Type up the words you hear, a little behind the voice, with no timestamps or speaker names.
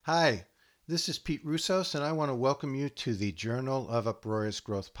Hi, this is Pete Roussos, and I want to welcome you to the Journal of Uproarious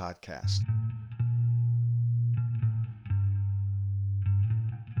Growth podcast.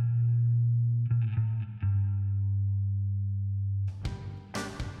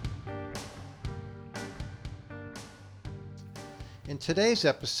 In today's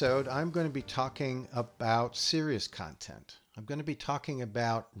episode, I'm going to be talking about serious content. I'm going to be talking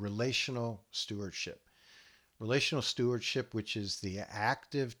about relational stewardship. Relational stewardship, which is the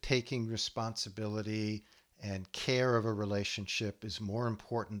active taking responsibility and care of a relationship, is more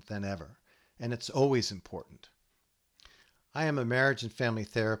important than ever, and it's always important. I am a marriage and family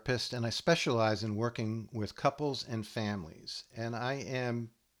therapist, and I specialize in working with couples and families. And I am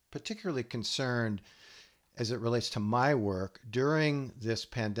particularly concerned as it relates to my work during this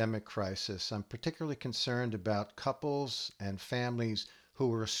pandemic crisis. I'm particularly concerned about couples and families who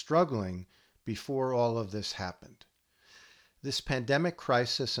were struggling before all of this happened. This pandemic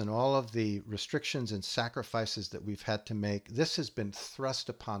crisis and all of the restrictions and sacrifices that we've had to make, this has been thrust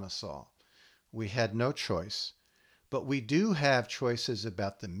upon us all. We had no choice. But we do have choices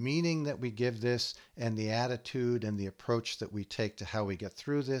about the meaning that we give this and the attitude and the approach that we take to how we get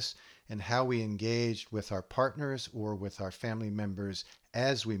through this and how we engage with our partners or with our family members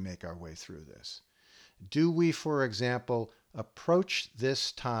as we make our way through this. Do we, for example, approach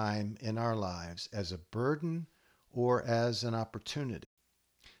this time in our lives as a burden or as an opportunity?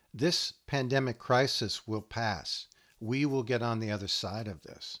 This pandemic crisis will pass. We will get on the other side of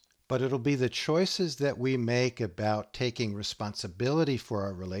this. But it'll be the choices that we make about taking responsibility for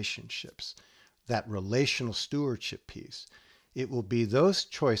our relationships, that relational stewardship piece. It will be those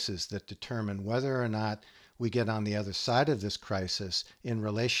choices that determine whether or not we get on the other side of this crisis in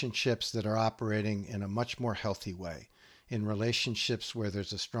relationships that are operating in a much more healthy way, in relationships where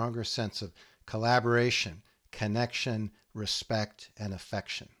there's a stronger sense of collaboration, connection, respect, and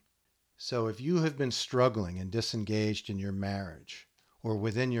affection. So if you have been struggling and disengaged in your marriage, or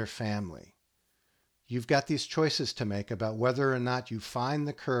within your family, you've got these choices to make about whether or not you find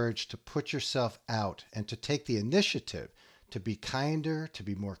the courage to put yourself out and to take the initiative to be kinder, to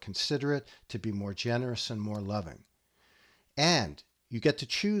be more considerate, to be more generous and more loving. And you get to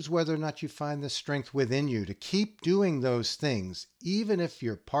choose whether or not you find the strength within you to keep doing those things, even if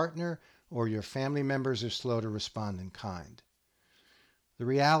your partner or your family members are slow to respond in kind. The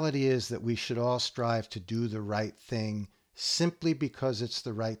reality is that we should all strive to do the right thing simply because it's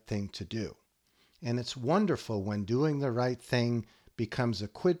the right thing to do. And it's wonderful when doing the right thing becomes a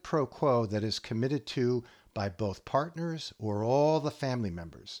quid pro quo that is committed to by both partners or all the family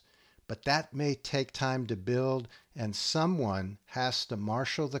members. But that may take time to build, and someone has to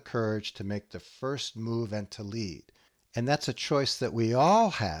marshal the courage to make the first move and to lead. And that's a choice that we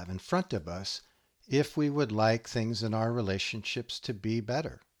all have in front of us if we would like things in our relationships to be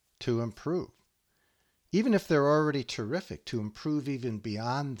better, to improve. Even if they're already terrific, to improve even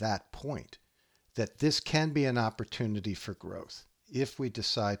beyond that point, that this can be an opportunity for growth if we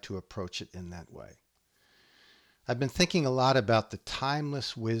decide to approach it in that way. I've been thinking a lot about the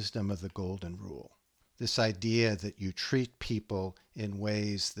timeless wisdom of the golden rule, this idea that you treat people in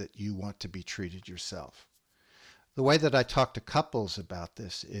ways that you want to be treated yourself. The way that I talk to couples about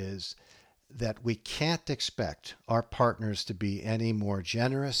this is that we can't expect our partners to be any more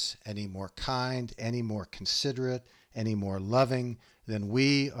generous, any more kind, any more considerate, any more loving than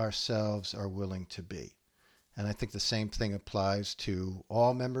we ourselves are willing to be. And I think the same thing applies to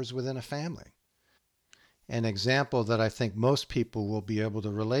all members within a family. An example that I think most people will be able to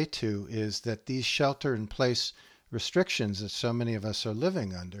relate to is that these shelter-in-place restrictions that so many of us are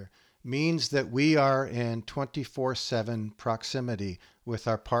living under means that we are in 24/7 proximity with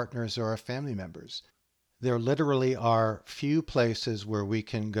our partners or our family members. There literally are few places where we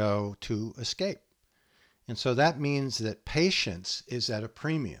can go to escape. And so that means that patience is at a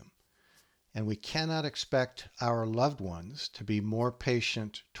premium. And we cannot expect our loved ones to be more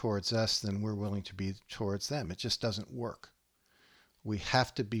patient towards us than we're willing to be towards them. It just doesn't work. We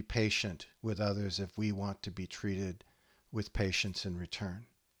have to be patient with others if we want to be treated with patience in return.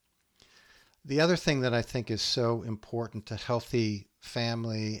 The other thing that I think is so important to healthy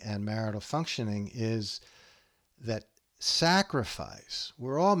family and marital functioning is that sacrifice.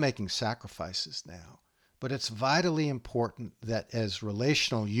 We're all making sacrifices now, but it's vitally important that as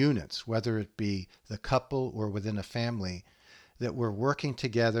relational units, whether it be the couple or within a family, that we're working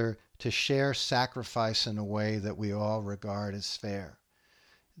together to share sacrifice in a way that we all regard as fair.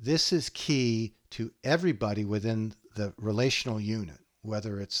 This is key to everybody within the relational unit,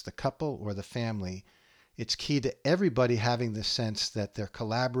 whether it's the couple or the family. It's key to everybody having the sense that they're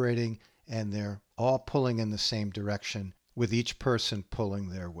collaborating and they're all pulling in the same direction with each person pulling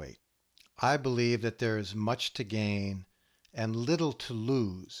their weight. I believe that there is much to gain and little to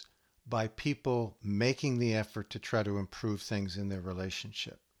lose by people making the effort to try to improve things in their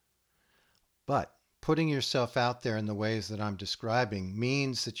relationship. But putting yourself out there in the ways that I'm describing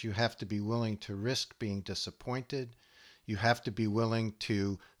means that you have to be willing to risk being disappointed. You have to be willing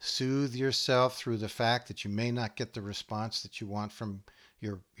to soothe yourself through the fact that you may not get the response that you want from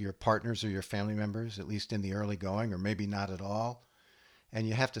your partners or your family members, at least in the early going, or maybe not at all. And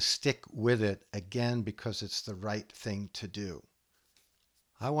you have to stick with it again because it's the right thing to do.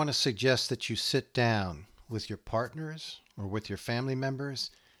 I want to suggest that you sit down with your partners or with your family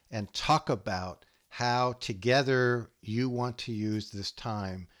members and talk about how together you want to use this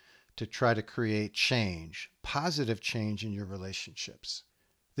time to try to create change, positive change in your relationships.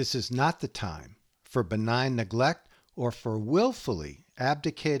 This is not the time for benign neglect or for willfully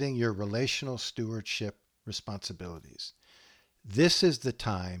abdicating your relational stewardship responsibilities. This is the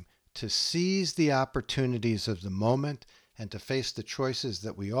time to seize the opportunities of the moment and to face the choices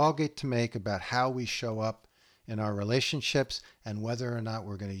that we all get to make about how we show up in our relationships and whether or not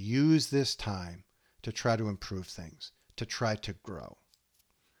we're going to use this time to try to improve things, to try to grow.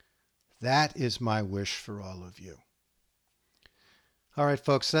 That is my wish for all of you. All right,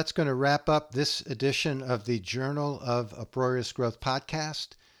 folks, that's going to wrap up this edition of the Journal of Uproarious Growth podcast.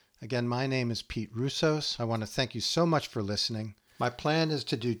 Again, my name is Pete Roussos. I want to thank you so much for listening. My plan is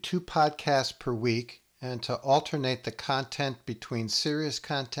to do 2 podcasts per week and to alternate the content between serious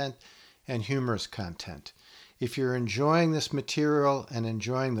content and humorous content. If you're enjoying this material and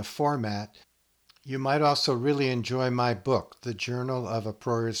enjoying the format, you might also really enjoy my book, The Journal of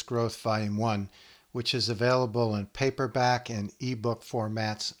Uproarious Growth, Volume 1, which is available in paperback and ebook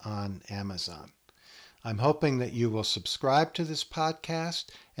formats on Amazon. I'm hoping that you will subscribe to this podcast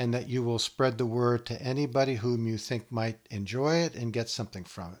and that you will spread the word to anybody whom you think might enjoy it and get something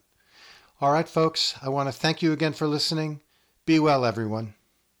from it. All right, folks, I want to thank you again for listening. Be well, everyone.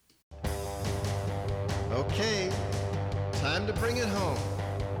 Okay, time to bring it home.